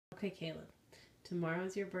Okay, Caleb.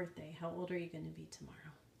 Tomorrow's your birthday. How old are you going to be tomorrow?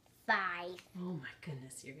 5. Oh my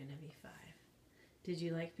goodness, you're going to be 5. Did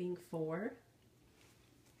you like being 4?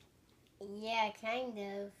 Yeah, kind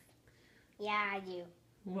of. Yeah, I do.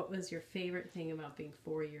 What was your favorite thing about being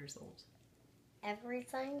 4 years old?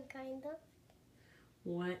 Everything, kind of.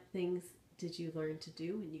 What things did you learn to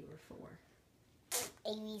do when you were 4?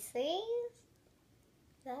 ABCs?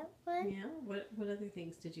 That one? Yeah. What other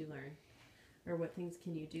things did you learn? Or what things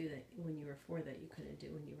can you do that when you were 4 that you couldn't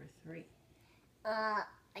do when you were 3?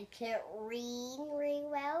 I couldn't read really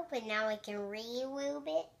well, but now I can read a little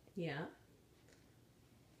bit. Yeah.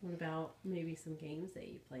 What about maybe some games that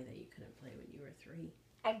you play that you couldn't play when you were 3?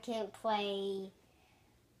 I can't play.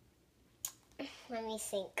 Let me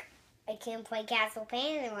think. I couldn't play Castle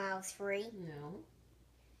Panda when I was 3. No.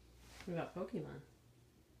 What about Pokemon?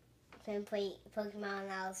 I couldn't play Pokemon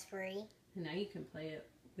when I was 3. And now you can play it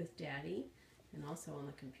with Daddy and also on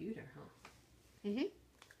the computer, huh? Mm-hmm.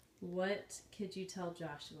 What could you tell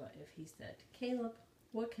Joshua if he said, Caleb,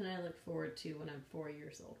 what can I look forward to when I'm 4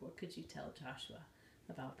 years old? What could you tell Joshua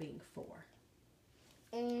about being 4?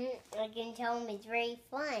 I can tell him it's very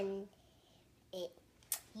fun.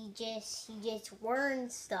 You just learn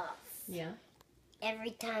stuff. Yeah.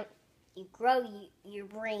 Every time you grow, your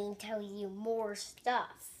brain tells you more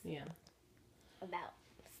stuff. Yeah. About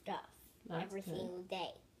stuff. That's every good. single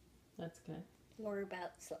day. That's good. More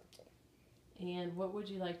about something. And what would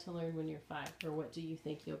you like to learn when you're 5? Or what do you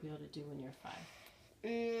think you'll be able to do when you're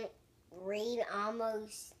 5? Read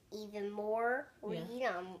almost even more. Read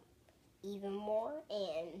even more,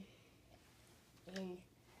 and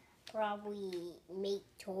probably make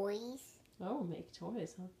toys. Oh, make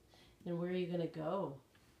toys, huh? And where are you going to go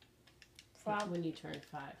when you turn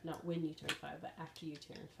 5? Not when you turn 5, but after you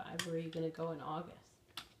turn 5. Where are you going to go in August?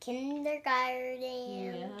 Kindergarten.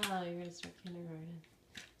 Yeah, you're going to start kindergarten.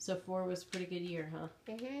 So 4 was a pretty good year, huh?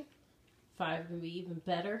 Mm-hmm. 5 going to be even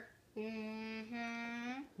better?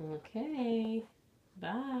 Mm-hmm. Okay.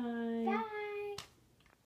 Bye. Bye.